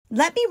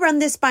Let me run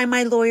this by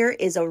my lawyer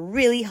is a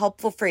really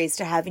helpful phrase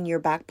to have in your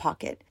back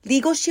pocket.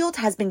 Legal Shield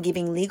has been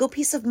giving legal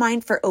peace of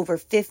mind for over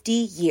 50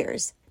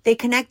 years. They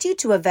connect you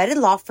to a vetted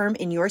law firm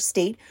in your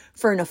state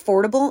for an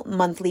affordable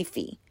monthly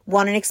fee.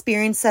 Want an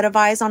experienced set of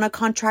eyes on a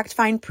contract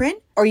fine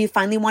print? Or you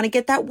finally want to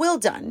get that will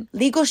done?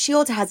 Legal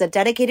Shield has a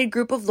dedicated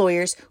group of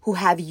lawyers who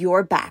have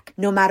your back,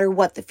 no matter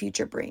what the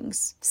future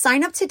brings.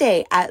 Sign up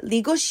today at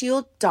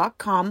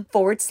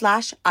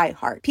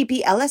LegalShield.com/iHeart.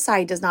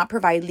 PPLSI does not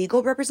provide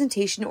legal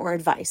representation or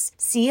advice.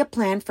 See a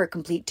plan for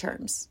complete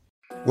terms.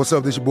 What's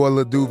up, this your boy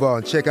Lil Duval,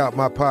 and check out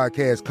my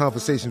podcast,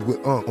 Conversations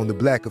with Unc, on the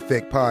Black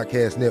Effect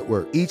Podcast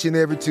Network. Each and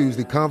every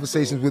Tuesday,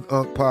 Conversations with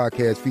Unc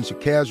podcast feature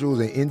casuals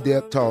and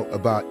in-depth talk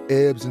about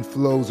ebbs and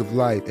flows of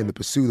life and the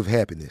pursuit of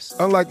happiness.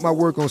 Unlike my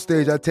work on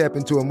stage, I tap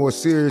into a more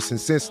serious and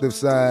sensitive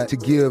side to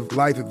give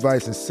life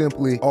advice and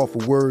simply offer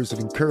words of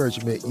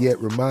encouragement, yet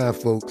remind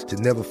folks to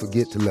never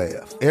forget to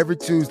laugh. Every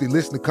Tuesday,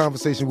 listen to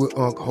Conversations with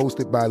Unc,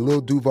 hosted by Lil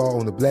Duval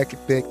on the Black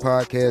Effect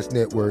Podcast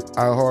Network,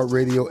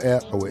 iHeartRadio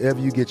app, or wherever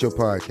you get your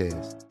podcasts.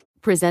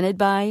 Presented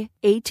by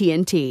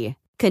AT&T.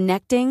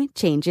 Connecting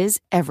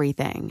changes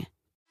everything.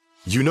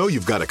 You know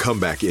you've got a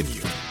comeback in you.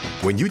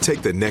 When you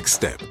take the next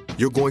step,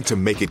 you're going to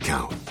make it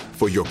count.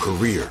 For your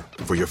career,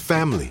 for your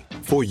family,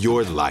 for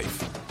your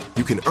life.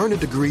 You can earn a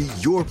degree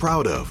you're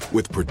proud of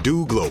with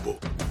Purdue Global.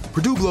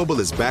 Purdue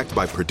Global is backed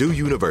by Purdue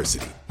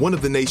University, one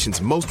of the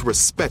nation's most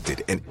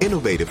respected and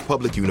innovative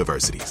public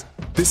universities.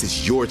 This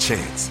is your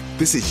chance.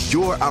 This is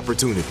your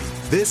opportunity.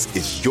 This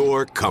is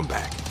your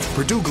comeback.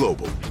 Purdue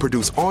Global,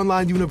 Purdue's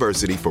online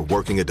university for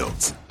working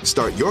adults.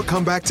 Start your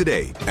comeback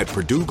today at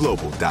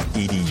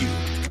purdueglobal.edu.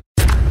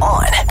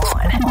 On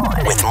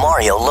with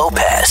Mario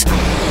Lopez.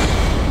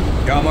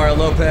 Got Mario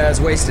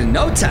Lopez wasting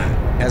no time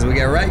as we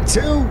get right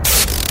to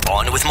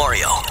On with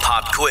Mario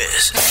Pop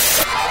Quiz.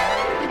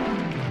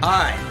 All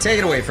right, take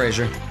it away,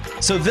 Frazier.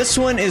 So this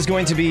one is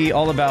going to be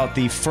all about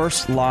the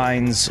first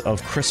lines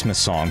of Christmas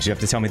songs. You have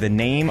to tell me the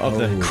name of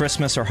the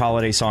Christmas or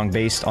holiday song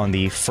based on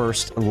the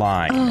first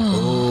line.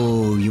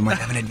 Oh, you might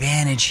have an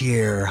advantage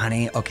here,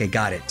 honey. Okay,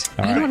 got it.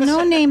 I don't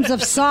know names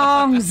of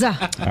songs. All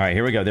right,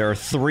 here we go. There are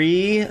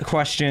 3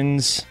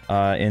 questions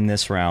in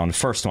this round.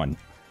 First one.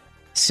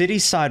 City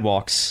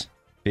sidewalks,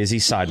 busy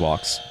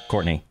sidewalks.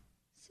 Courtney.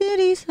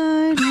 City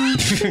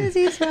sidewalks,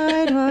 busy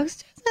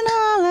sidewalks.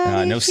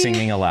 No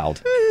singing allowed.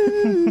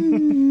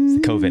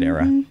 It's the COVID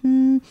era.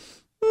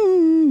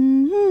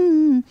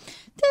 Oh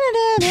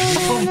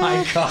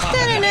my God.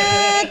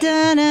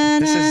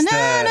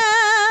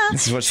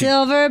 This is what she...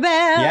 Silver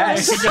bells.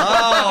 Yes.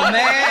 Oh,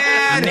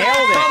 man. Nailed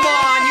it. Come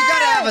on. You got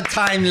to have a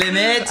time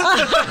limit.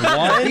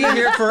 Be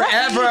here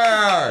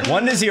forever.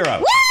 1-0.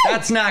 Woo!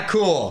 That's not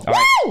cool. All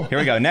right, here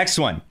we go. Next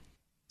one.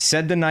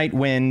 Said the night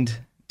wind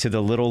to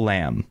the little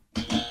lamb.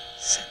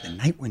 Said the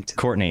night wind to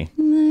Courtney.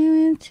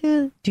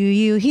 Do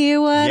you hear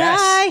what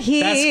I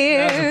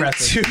hear?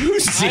 That's impressive.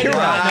 2-0.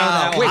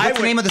 Wow. Wait, what's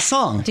the name of the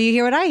song? Do you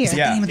hear what I hear?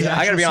 Yeah, the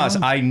I gotta be actual honest.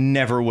 song? I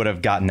never would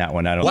have gotten that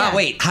one. I don't Wow, know.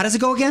 wait. How does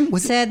it go again?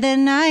 Said the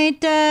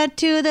night to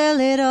the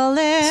little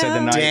lamb. Said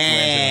the night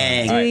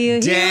Dang. wind. All right. Do you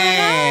hear what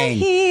I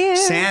hear?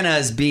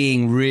 Santa's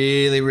being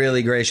really,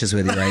 really gracious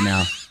with you right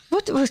now.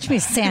 What do you mean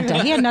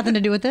Santa? He had nothing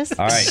to do with this.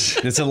 All right.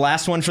 This is the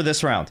last one for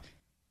this round.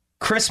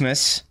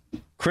 Christmas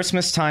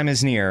time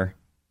is near.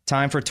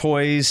 Time for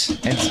toys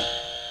and...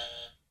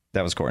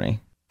 That was Courtney.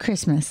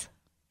 Christmas.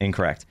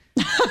 Incorrect.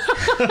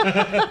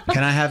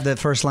 Can I have the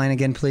first line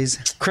again,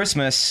 please?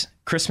 Christmas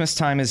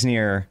time is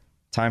near.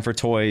 Time for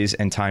toys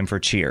and time for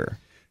cheer.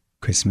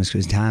 Christmas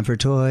was time for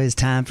toys,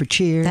 time for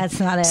cheer.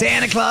 That's not it.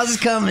 Santa Claus is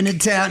coming to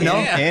town. No,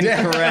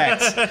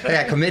 Incorrect. I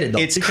got committed though.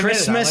 It's You committed. I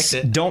Christmas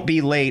liked it. Don't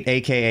Be Late,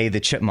 a.k.a. the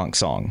Chipmunk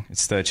song.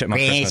 It's the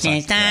Chipmunk Christmas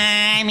song.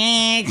 time,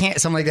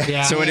 something like that.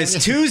 Yeah. So it is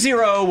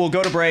 2-0. We'll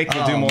go to break.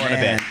 We'll do more in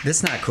a bit.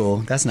 That's not cool.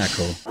 That's not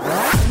cool.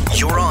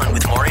 You're on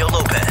with Mario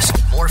Lopez.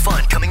 More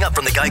fun coming up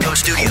from the Geico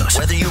Studios.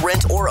 Whether you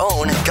rent or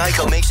own,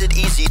 Geico makes it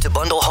easy to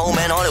bundle home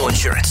and auto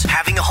insurance.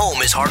 Having a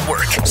home is hard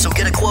work, so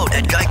get a quote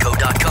at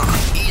geico.com.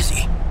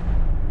 Easy.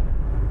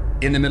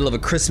 In the middle of a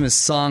Christmas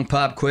song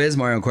pop quiz,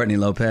 Mario and Courtney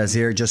Lopez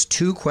here. Just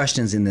 2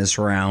 questions in this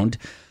round.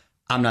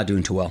 I'm not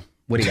doing too well.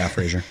 What do you got,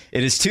 Frazier?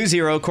 It is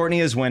 2-0.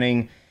 Courtney is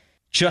winning.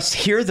 Just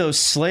hear those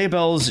sleigh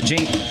bells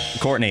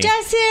Courtney.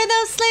 Just hear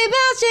those sleigh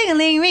bells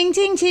jingling, ring,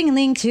 ting,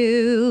 tingling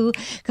too.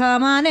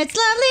 Come on, it's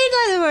lovely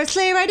to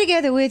sleigh ride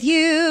together with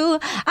you.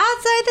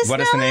 Outside the What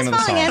is snow the name of the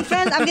falling song? and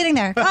friends, I'm getting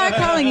there, are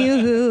calling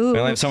you. We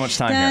only have so much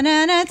time here.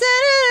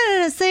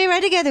 Da-na-na-da-da-da, sleigh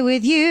ride together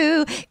with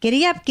you.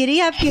 Giddy up,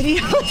 giddy up, giddy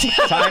up.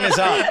 Time is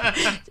up.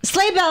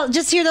 Sleigh bell,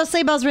 just hear those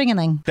sleigh bells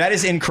ringing. That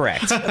is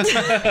incorrect.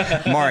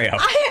 Mario.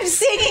 I am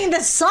singing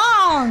the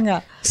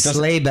song.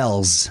 Sleigh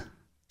bells.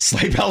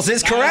 Sleigh bells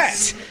is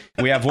correct.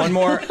 We have one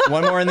more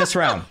in this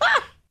round.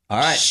 All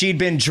right. She'd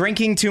been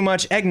drinking too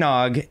much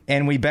eggnog,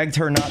 and we begged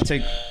her not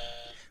to.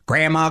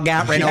 Grandma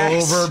got ran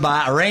over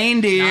by a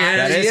reindeer.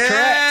 That is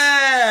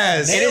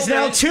correct. It is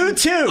now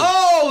 2-2.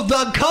 Oh,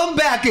 the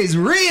comeback is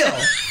real.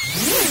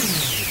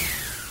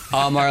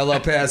 Mario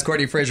Lopez,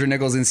 Courtney Frazier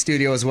Nichols in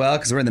studio as well,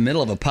 because we're in the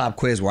middle of a pop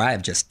quiz where I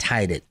have just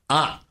tied it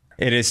up.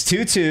 It is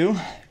 2-2.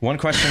 One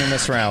question in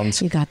this round.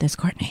 You got this,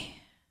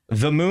 Courtney.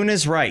 The moon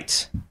is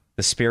right.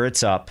 The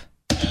spirit's up.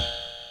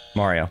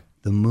 Mario.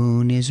 The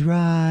moon is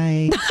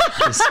right.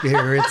 The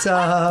spirit's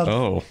up.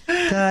 Oh,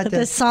 But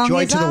the song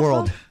Joy is to the awful?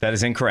 world. that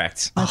is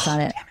incorrect. That's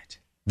not it.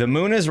 The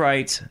moon is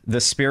right.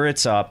 The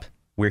spirit's up.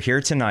 We're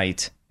here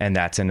tonight, and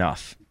that's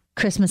enough.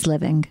 Christmas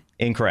living.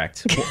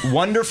 Incorrect.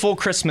 Wonderful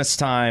Christmas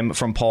Time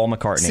from Paul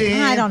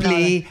McCartney. I don't know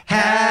Simply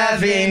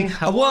having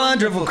a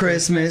wonderful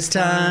Christmas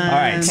time. All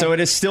right, so it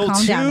is still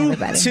Calm down,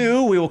 everybody.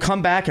 2-2. We will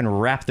come back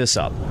and wrap this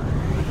up.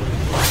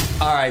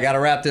 All right, got to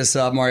wrap this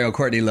up. Mario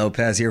Courtney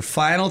Lopez here.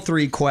 Final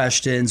 3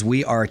 questions.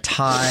 We are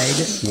tied.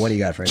 What do you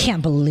got, Freddie?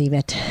 Can't believe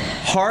it.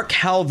 Hark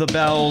how the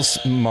bells,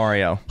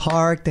 Mario.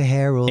 Hark the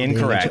herald.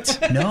 Incorrect.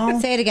 No.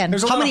 Say it again.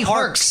 How many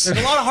harks? There's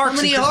a lot of harks.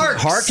 How many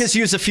harks? Hark is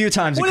used a few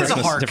times in What is a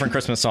Christmas, hark? different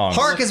Christmas songs.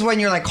 Hark is when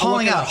you're like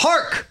calling out,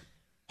 hark.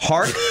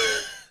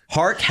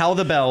 Hark how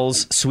the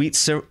bells, sweet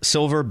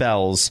silver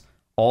bells,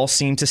 all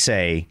seem to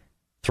say,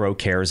 throw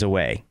cares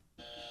away.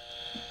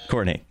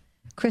 Courtney.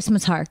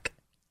 Christmas hark.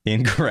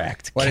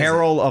 Incorrect. What is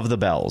Carol of the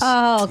Bells.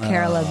 Oh,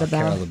 Carol of the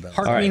Bell.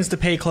 Hark means to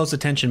pay close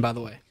attention, by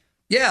the way.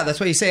 Yeah, that's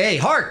what you say. Hey,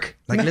 hark.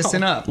 Like,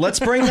 listen up. Let's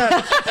bring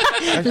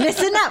that.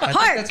 Listen up, I think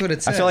hark. that's what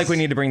it says. I feel like we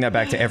need to bring that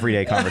back to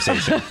everyday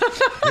conversation.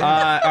 All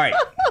right.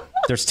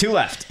 There's 2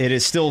 left. It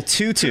is still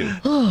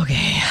 2-2.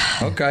 Okay.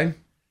 Okay.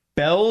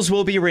 Bells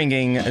will be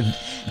ringing. Courtney.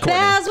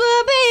 Bells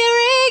will be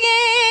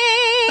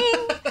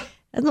ringing.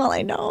 That's all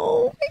I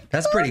know.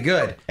 That's pretty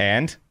good.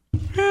 And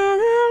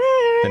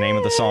the name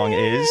of the song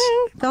is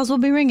Bells will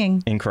be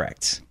ringing.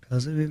 incorrect.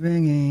 Bells will be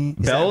ringing.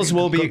 Bells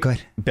will be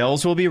Good.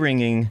 bells will be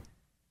ringing.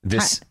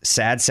 This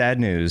sad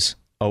news.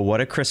 Oh, what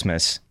a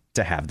Christmas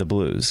to have the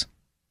blues.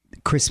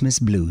 Christmas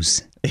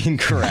blues.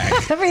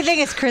 Incorrect. Everything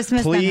is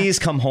Christmas. Please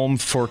come home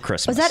for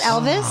Christmas. Was that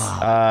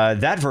Elvis?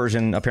 That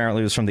version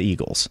apparently was from the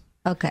Eagles.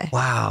 Okay.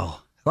 Wow.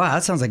 Wow,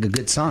 that sounds like a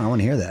good song. I want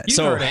to hear that.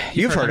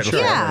 You've heard it before.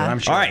 Yeah. I'm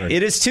sure. All right,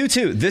 it is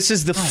 2-2. This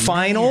is the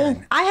final.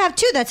 I have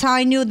 2. That's how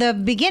I knew the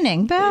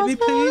beginning. Bells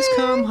Baby, please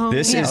come home.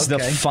 This is the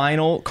okay.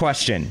 final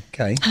question.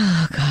 Okay.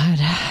 Oh, God.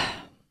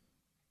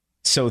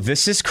 So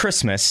this is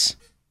Christmas,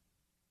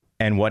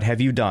 and what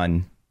have you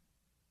done?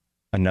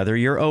 Another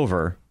year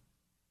over,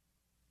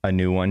 a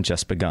new one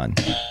just begun.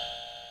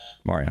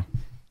 Mario.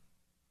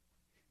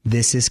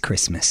 This is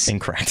Christmas.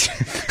 Incorrect.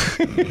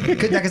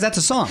 Because that's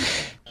a song.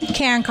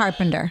 Karen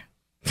Carpenter.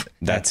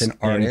 That's an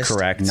artist,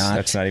 incorrect. not-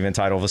 That's not even the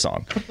title of a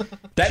song.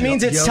 That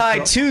means it's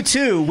tied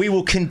 2-2. We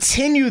will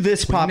continue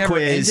this pop never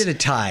quiz ended a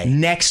tie.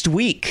 next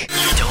week.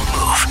 Don't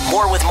move.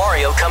 More with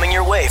Mario coming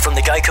your way from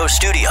the Geico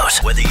Studios.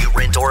 Whether you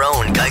rent or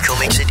own, Geico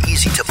makes it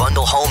easy to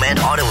bundle home and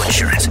auto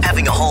insurance.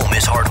 Having a home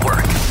is hard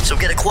work. So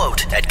get a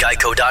quote at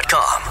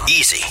geico.com.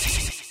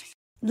 Easy.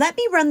 Let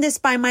me run this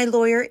by my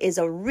lawyer is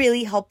a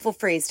really helpful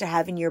phrase to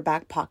have in your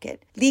back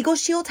pocket. Legal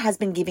Shield has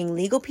been giving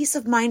legal peace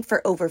of mind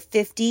for over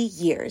 50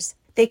 years.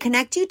 They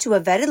connect you to a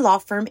vetted law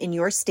firm in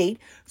your state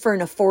for an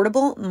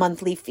affordable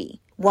monthly fee.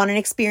 Want an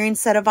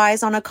experienced set of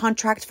eyes on a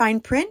contract fine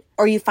print?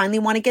 Or you finally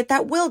want to get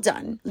that will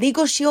done?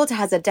 Legal Shield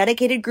has a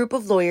dedicated group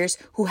of lawyers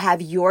who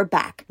have your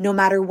back, no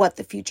matter what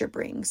the future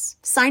brings.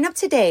 Sign up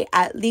today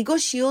at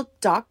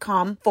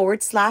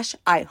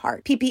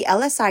LegalShield.com/iHeart.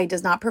 PPLSI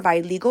does not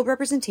provide legal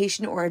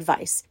representation or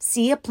advice.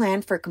 See a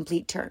plan for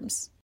complete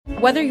terms.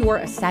 Whether you're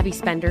a savvy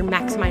spender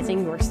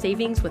maximizing your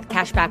savings with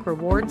cashback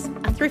rewards,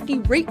 a thrifty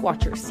rate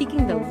watcher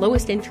seeking the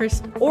lowest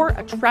interest, or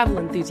a travel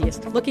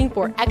enthusiast looking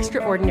for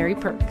extraordinary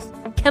perks,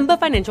 Kemba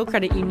Financial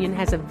Credit Union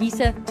has a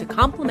visa to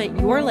complement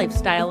your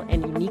lifestyle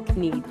and unique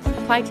needs.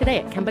 Apply today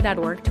at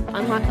Kemba.org to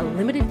unlock a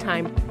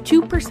limited-time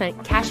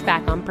 2% cash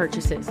back on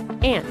purchases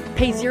and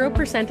pay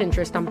 0%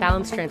 interest on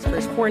balance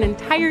transfers for an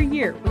entire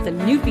year with a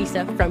new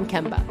visa from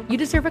Kemba. You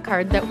deserve a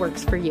card that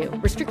works for you.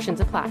 Restrictions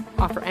apply.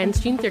 Offer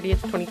ends June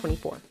 30th,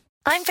 2024.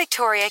 I'm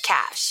Victoria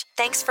Cash.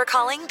 Thanks for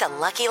calling the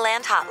Lucky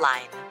Land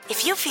Hotline.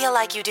 If you feel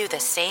like you do the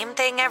same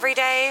thing every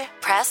day,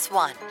 press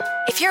 1.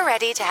 If you're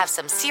ready to have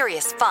some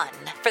serious fun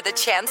for the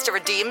chance to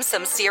redeem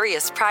some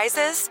serious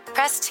prizes,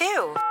 press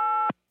 2.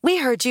 We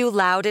heard you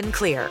loud and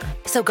clear.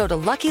 So go to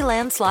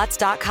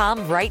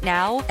LuckyLandSlots.com right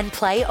now and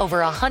play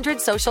over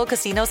 100 social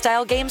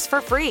casino-style games for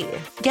free.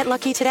 Get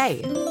lucky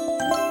today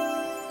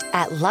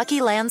at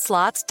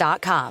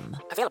LuckyLandSlots.com.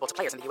 Available to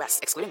players in the U.S.,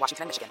 excluding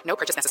Washington and Michigan. No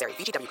purchase necessary.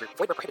 VGW Group.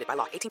 Void where prohibited by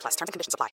law. 18+. Terms and conditions apply.